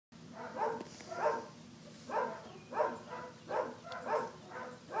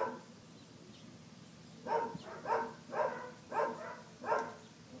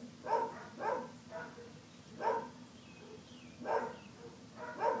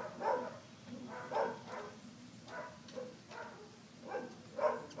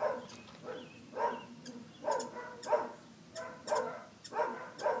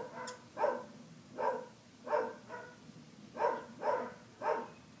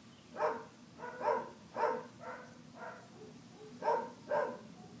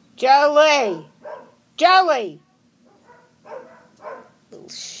Joey! Joey! Little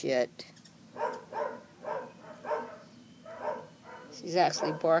shit. She's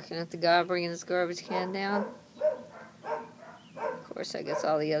actually barking at the guy bringing his garbage can down. Of course, I guess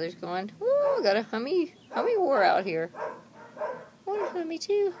all the others going, ooh, got a hummy war out here. One hummy,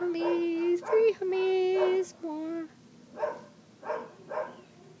 two hummies, three hummies, more.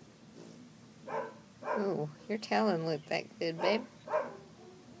 Ooh, your talon looked that good, babe.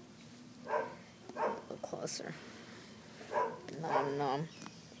 A little closer. Nom nom.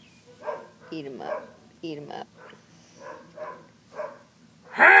 Eat 'em up. Eat 'em up.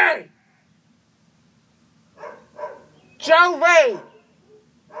 Hey! Joey!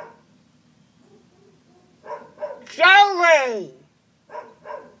 Joey!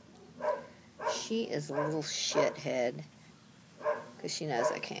 She is a little shithead. Because she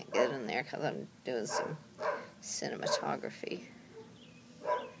knows I can't get in there because I'm doing some cinematography.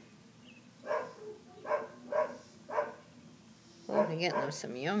 Oh, I'm getting them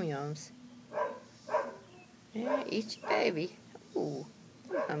some yum-yums. Yeah, eat your baby. Ooh,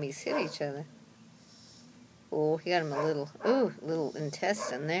 hummies hit each other. Oh, he got him a little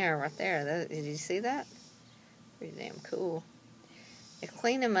intestine there, right there. Did you see that? Pretty damn cool. I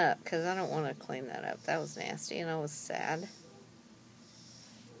clean him up because I don't want to clean that up. That was nasty and I was sad.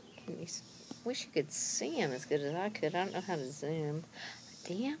 Wish you could see him as good as I could. I don't know how to zoom.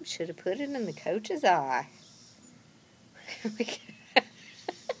 Damn, should have put it in the coach's eye.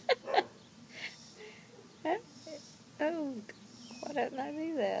 Oh, why didn't I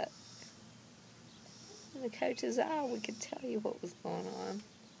do that? In the coach's eye, we could tell you what was going on.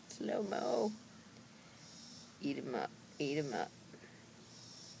 Slow-mo. Eat him up. Eat him up.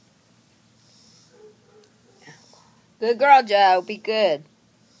 Good girl, Joe. Be good.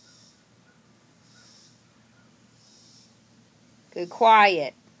 Good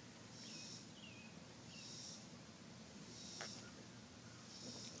quiet.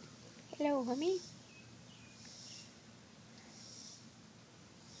 Hello, honey.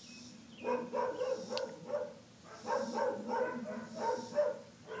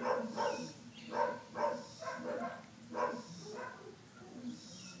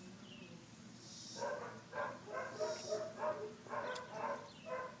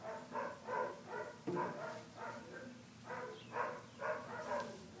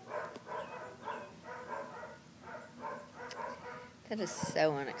 That is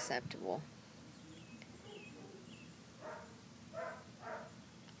so unacceptable.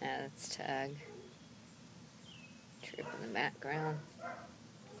 That's Tug. Trip in the background.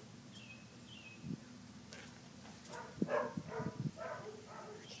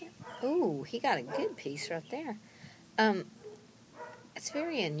 Ooh, he got a good piece right there. It's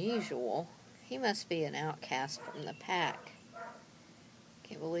very unusual. He must be an outcast from the pack.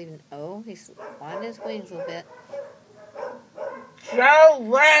 Can't believe it. Oh, he's flying his wings a little bit.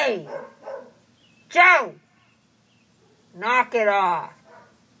 Joey! Joe! Knock it off.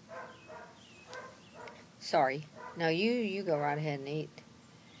 Sorry. No, you go right ahead and eat.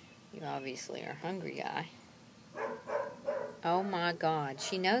 You obviously are a hungry guy. Oh my God.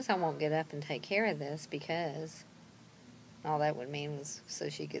 She knows I won't get up and take care of this because all that would mean was so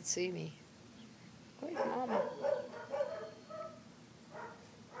she could see me. Where's Mama?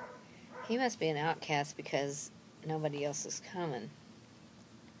 He must be an outcast because nobody else is coming.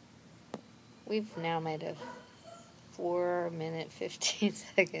 We've now made a 4-minute,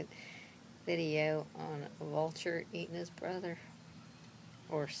 15-second video on a vulture eating his brother.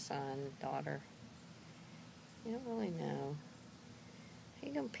 Or son, daughter. You don't really know.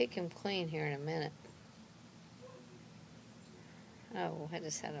 He's gonna pick him clean here in a minute. Oh, I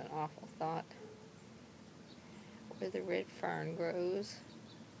just had an awful thought. Where the red fern grows.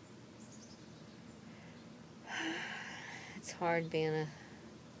 It's hard being a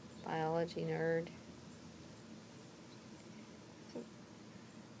biology nerd. I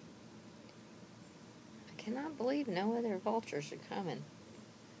cannot believe no other vultures are coming.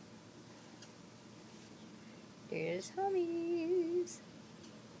 Here's hummies.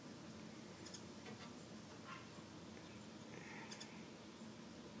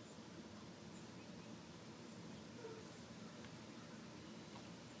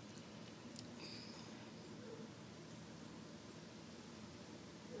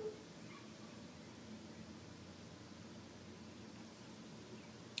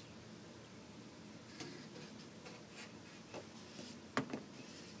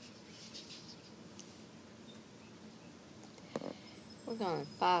 We're going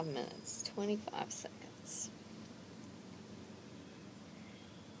 5 minutes, 25 seconds.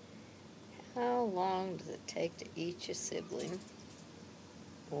 How long does it take to eat your sibling?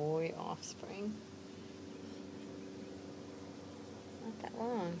 boy offspring. Not that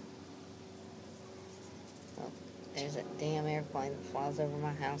long. Oh, there's that damn airplane that flies over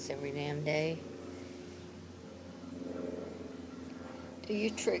my house every damn day. Do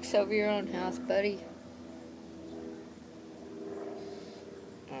your tricks over your own house, buddy.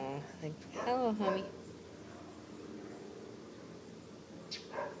 Oh, hello, honey.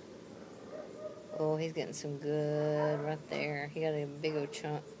 Oh, he's getting some good right there. He got a big old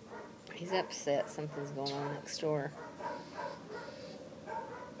chunk. He's upset. Something's going on next door.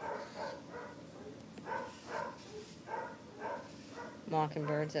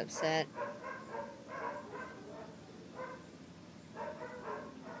 Mockingbird's upset.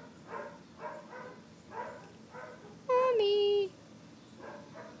 Mommy!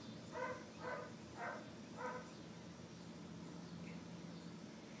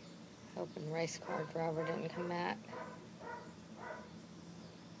 Hoping race car driver didn't come back.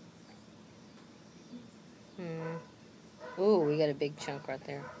 Ooh, we got a big chunk right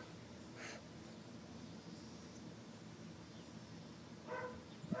there.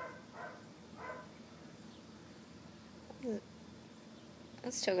 I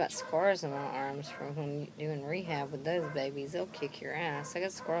still got scars on my arms from when doing rehab with those babies. They'll kick your ass. I got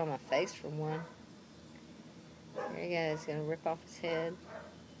a scar on my face from one. There he goes. He's gonna rip off his head.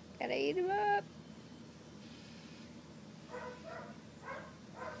 Gotta eat him up.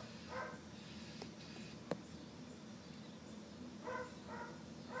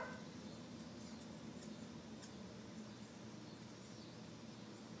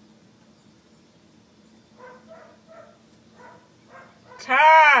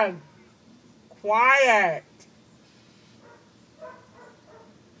 Tug! Quiet!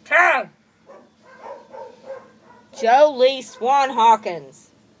 Tug! Jolie Swan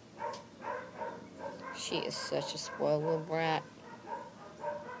Hawkins. She is such a spoiled little brat.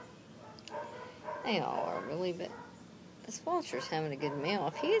 They all are, really, but this vulture's having a good meal.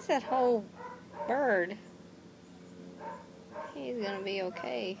 If he eats that whole bird, he's gonna be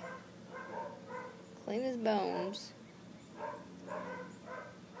okay. Clean his bones.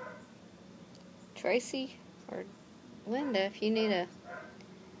 Tracy or Linda, if you need a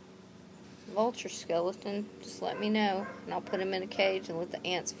vulture skeleton, just let me know, and I'll put him in a cage and let the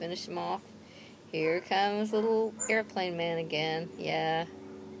ants finish him off. Here comes little airplane man again. Yeah.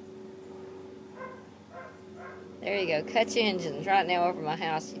 There you go. Cut your engines right now over my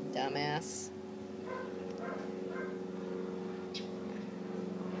house, you dumbass.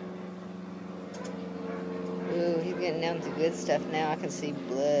 Ooh, he's getting down to good stuff now. I can see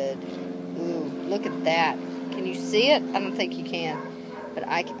blood. Ooh, look at that. Can you see it? I don't think you can. But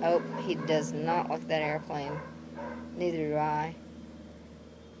I can. Oh, he does not like that airplane. Neither do I.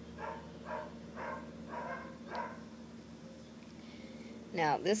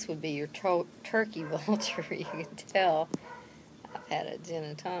 Now, this would be your turkey vulture. You can tell I've had a gin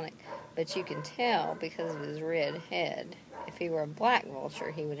and tonic. But you can tell because of his red head. If he were a black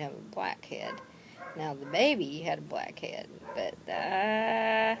vulture, he would have a black head. Now, the baby had a black head. But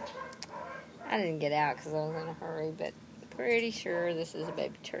I didn't get out because I was in a hurry. But pretty sure this is a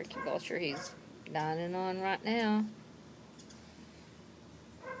baby turkey vulture he's dining on right now.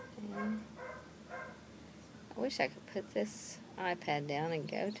 And I wish I could put this iPad down and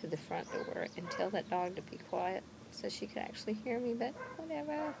go to the front door and tell that dog to be quiet so she could actually hear me, but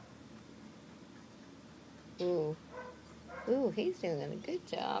whatever. Ooh. Ooh, he's doing a good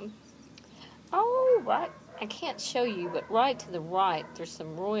job. Oh, right. I can't show you, but right to the right, there's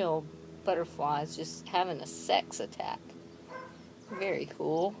some royal butterflies just having a sex attack. Very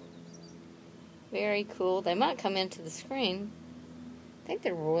cool. Very cool. They might come into the screen. I think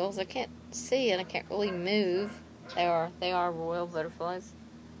they're royals. I can't see and I can't really move. They are royal butterflies.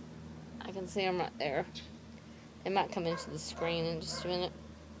 I can see them right there. They might come into the screen in just a minute.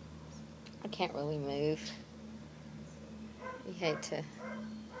 I can't really move. You hate to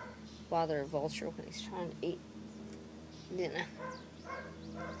bother a vulture when he's trying to eat dinner.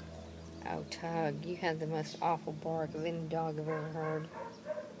 Oh, Tug, you have the most awful bark of any dog I've ever heard.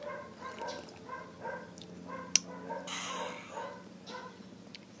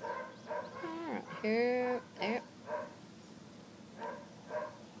 Alright, here, there.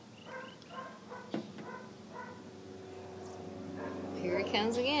 Here he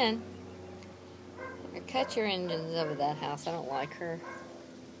comes again. Cut your engines over that house. I don't like her.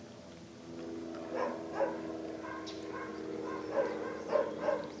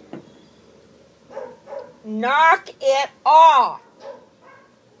 Knock it off!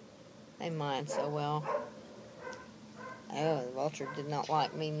 They mine so well. Oh, the vulture did not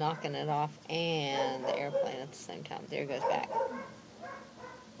like me knocking it off and the airplane at the same time. There it goes back.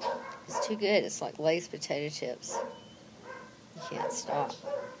 It's too good. It's like Lay's potato chips. You can't stop.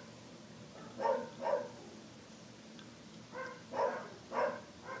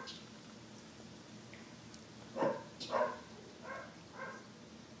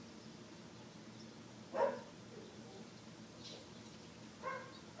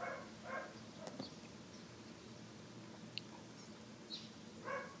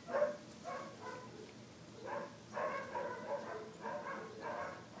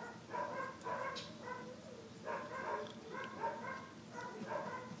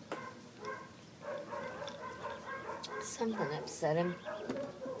 Something upset him.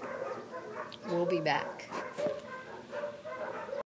 We'll be back.